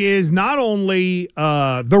 which is not only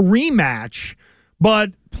the rematch, but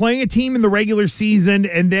playing a team in the regular season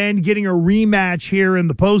and then getting a rematch here in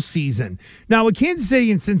the postseason. Now, with Kansas City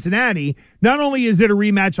and Cincinnati, not only is it a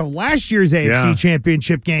rematch of last year's AFC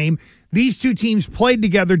Championship game, these two teams played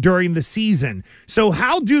together during the season. So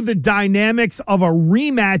how do the dynamics of a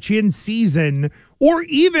rematch in season or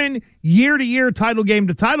even year-to-year, title game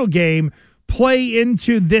to title game play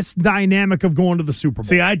into this dynamic of going to the Super Bowl?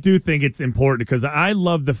 See, I do think it's important because I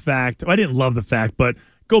love the fact – I didn't love the fact, but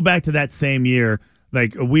go back to that same year.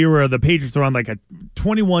 Like, the Patriots were on like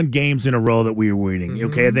 21 games in a row that we were winning,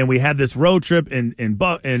 okay? And then we had this road trip in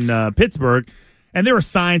Pittsburgh, and there were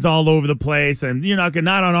signs all over the place, and,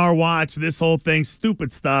 not on our watch, this whole thing,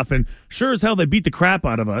 stupid stuff. And sure as hell, they beat the crap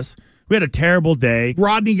out of us. We had a terrible day.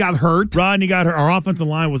 Rodney got hurt. Our offensive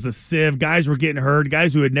line was a sieve. Guys were getting hurt.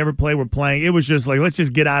 Guys who had never played were playing. It was just like, let's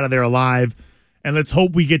just get out of there alive, and let's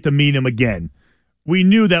hope we get to meet him again. We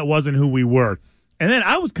knew that wasn't who we were. And then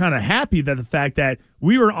I was kind of happy that the fact that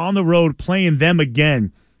we were on the road playing them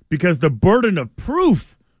again because the burden of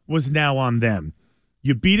proof was now on them.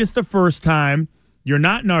 You beat us the first time. You're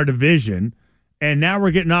not in our division. And now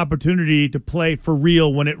we're getting an opportunity to play for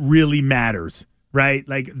real when it really matters. Right?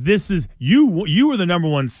 Like, this is you were the number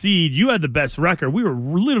one seed. You had the best record. We were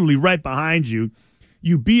literally right behind you.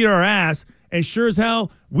 You beat our ass, and sure as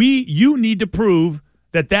hell, you need to prove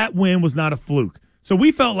that win was not a fluke. So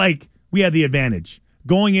we felt like we had the advantage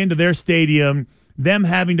going into their stadium, them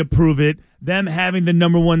having to prove it, them having the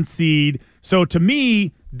number one seed. So to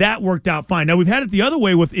me, that worked out fine. Now, we've had it the other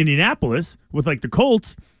way with Indianapolis, with like the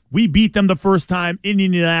Colts. We beat them the first time in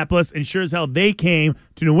Indianapolis, and sure as hell they came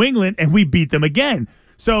to New England, and we beat them again.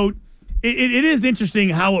 So it is interesting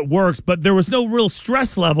how it works, but there was no real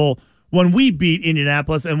stress level when we beat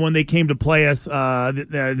Indianapolis and when they came to play us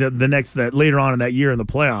later on in that year in the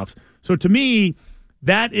playoffs. So to me,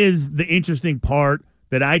 that is the interesting part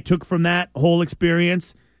that I took from that whole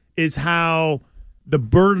experience is how the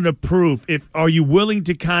burden of proof, are you willing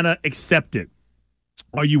to kind of accept it?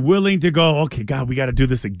 Are you willing to go, okay, God, we got to do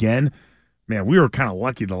this again? Man, we were kind of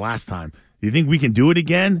lucky the last time. Do you think we can do it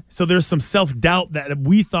again? So there's some self-doubt that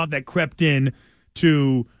we thought that crept in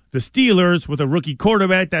to the Steelers with a rookie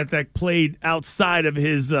quarterback that played outside of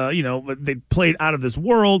his, they played out of this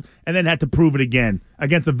world and then had to prove it again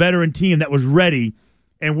against a veteran team that was ready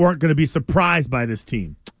and weren't going to be surprised by this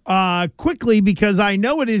team. Quickly, because I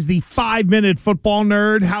know it is the 5-minute football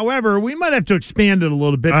nerd. However, we might have to expand it a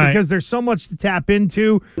little bit because there's so much to tap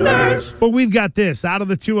into. Nerds. But we've got this out of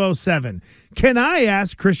the 207. Can I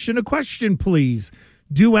ask Christian a question, please?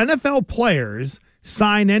 Do NFL players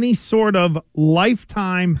sign any sort of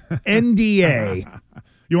lifetime NDA?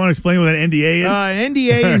 You want to explain what an NDA is?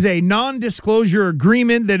 NDA is a non-disclosure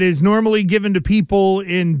agreement that is normally given to people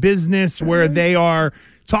in business where they are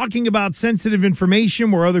talking about sensitive information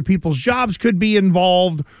where other people's jobs could be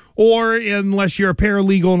involved, or unless you're a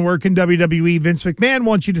paralegal and work in WWE, Vince McMahon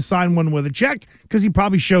wants you to sign one with a check because he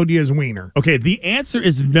probably showed you his wiener. Okay, the answer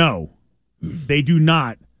is no. They do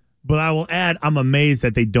not. But I will add, I'm amazed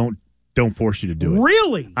that they don't force you to do it.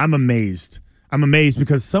 Really? I'm amazed.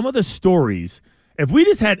 Because some of the stories, if we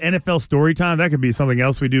just had NFL story time, that could be something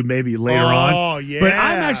else we do maybe later on. Oh, yeah. But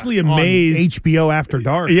I'm actually amazed. On HBO After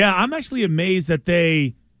Dark. Yeah, I'm actually amazed that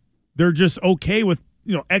they're just okay with,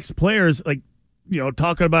 ex-players, like,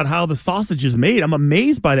 talking about how the sausage is made. I'm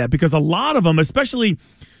amazed by that because a lot of them, especially,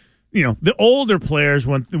 the older players,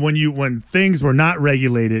 when things were not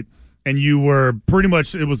regulated and you were pretty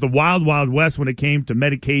much, it was the wild, wild west when it came to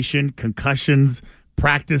medication, concussions,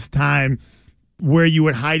 practice time, where you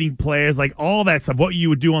were hiding players, like all that stuff, what you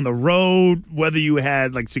would do on the road, whether you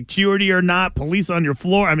had like security or not, police on your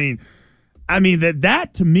floor. I mean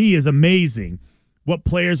that to me is amazing. What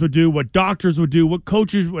players would do, what doctors would do, what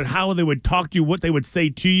coaches would, how they would talk to you, what they would say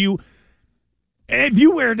to you. If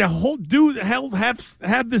you were to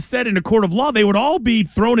have this said in a court of law, they would all be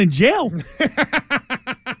thrown in jail.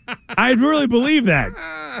 I really believe that.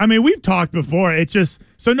 I mean, we've talked before. It's just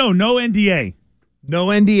no NDA. No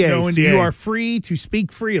NDA. No NDA. So you are free to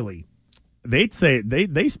speak freely. They'd say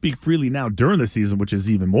they speak freely now during the season, which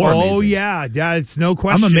is even more amazing. Oh, yeah. It's no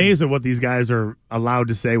question. I'm amazed at what these guys are allowed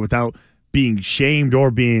to say without being shamed or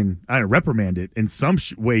being reprimanded in some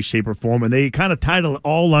way, shape, or form. And they kind of title it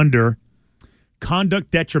all under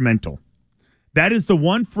conduct detrimental. That is the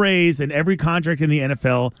one phrase in every contract in the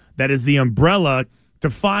NFL that is the umbrella to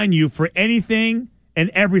fine you for anything and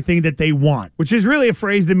everything that they want. Which is really a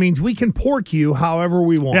phrase that means we can pork you however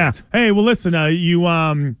we want. Yeah. Hey, well, listen,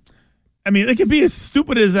 it could be as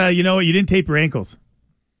stupid as, you didn't tape your ankles.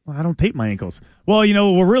 Well, I don't tape my ankles. Well,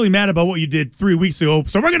 we're really mad about what you did 3 weeks ago,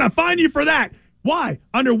 so we're going to fine you for that. Why?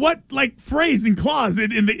 Under what phrase and clause in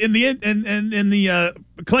the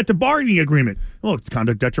collective bargaining agreement. Oh, it's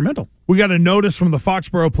conduct detrimental. We got a notice from the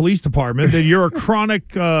Foxborough Police Department that you're a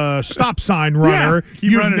chronic stop sign runner.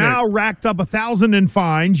 You've now racked up 1,000 in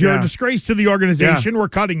fines. You're a disgrace to the organization. We're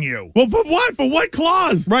cutting you. Well, for what? For what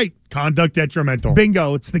clause? Right. Conduct detrimental.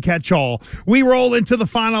 Bingo. It's the catch-all. We roll into the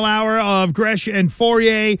final hour of Gresh and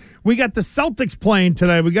Fourier. We got the Celtics playing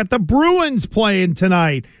tonight. We got the Bruins playing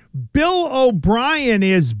tonight. Bill O'Brien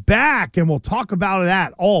is back, and we'll talk about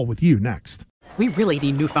that all with you next. We really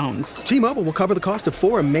need new phones. T-Mobile will cover the cost of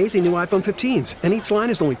 4 amazing new iPhone 15s, and each line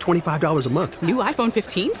is only $25 a month. New iPhone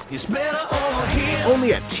 15s? It's better over here.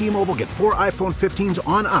 Only at T-Mobile, get 4 iPhone 15s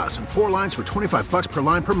on us and 4 lines for $25 per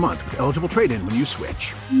line per month with eligible trade-in when you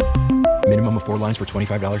switch. Minimum of 4 lines for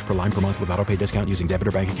 $25 per line per month with autopay discount using debit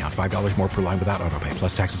or bank account. $5 more per line without autopay,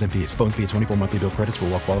 plus taxes and fees. Phone fee at 24 monthly bill credits for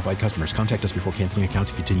well-qualified customers. Contact us before canceling account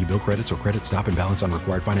to continue bill credits or credit stop and balance on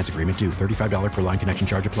required finance agreement due. $35 per line connection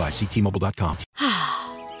charge applies. See T-Mobile.com.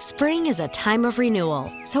 Spring is a time of renewal,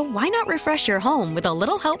 so why not refresh your home with a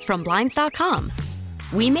little help from Blinds.com?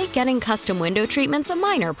 We make getting custom window treatments a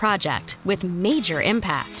minor project with major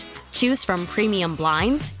impact. Choose from premium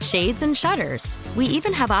blinds, shades, and shutters. We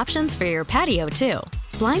even have options for your patio, too.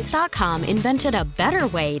 Blinds.com invented a better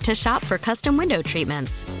way to shop for custom window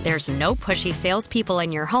treatments. There's no pushy salespeople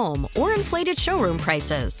in your home or inflated showroom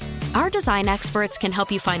prices. Our design experts can help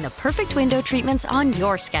you find the perfect window treatments on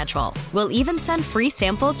your schedule. We'll even send free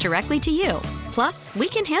samples directly to you. Plus, we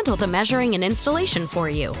can handle the measuring and installation for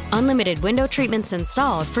you. Unlimited window treatments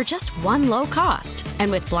installed for just one low cost. And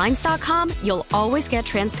with Blinds.com, you'll always get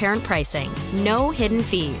transparent pricing. No hidden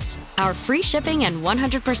fees. Our free shipping and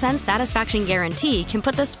 100% satisfaction guarantee can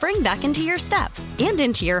put the spring back into your step and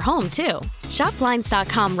into your home, too. Shop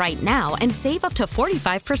Blinds.com right now and save up to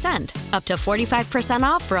 45%. Up to 45%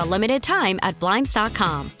 off for a limited time at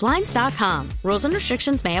Blinds.com. Blinds.com. Rules and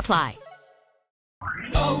restrictions may apply.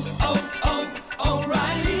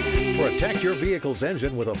 Protect your vehicle's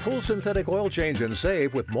engine with a full synthetic oil change and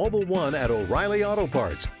save with Mobil 1 at O'Reilly Auto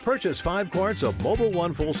Parts. Purchase 5 quarts of Mobil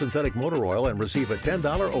 1 full synthetic motor oil and receive a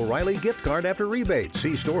 $10 O'Reilly gift card after rebate.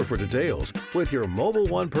 See store for details. With your Mobil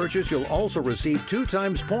 1 purchase, you'll also receive 2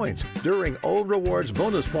 times points during O Rewards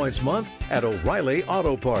Bonus Points Month at O'Reilly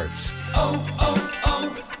Auto Parts.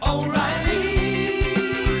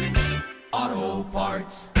 O'Reilly Auto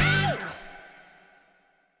Parts.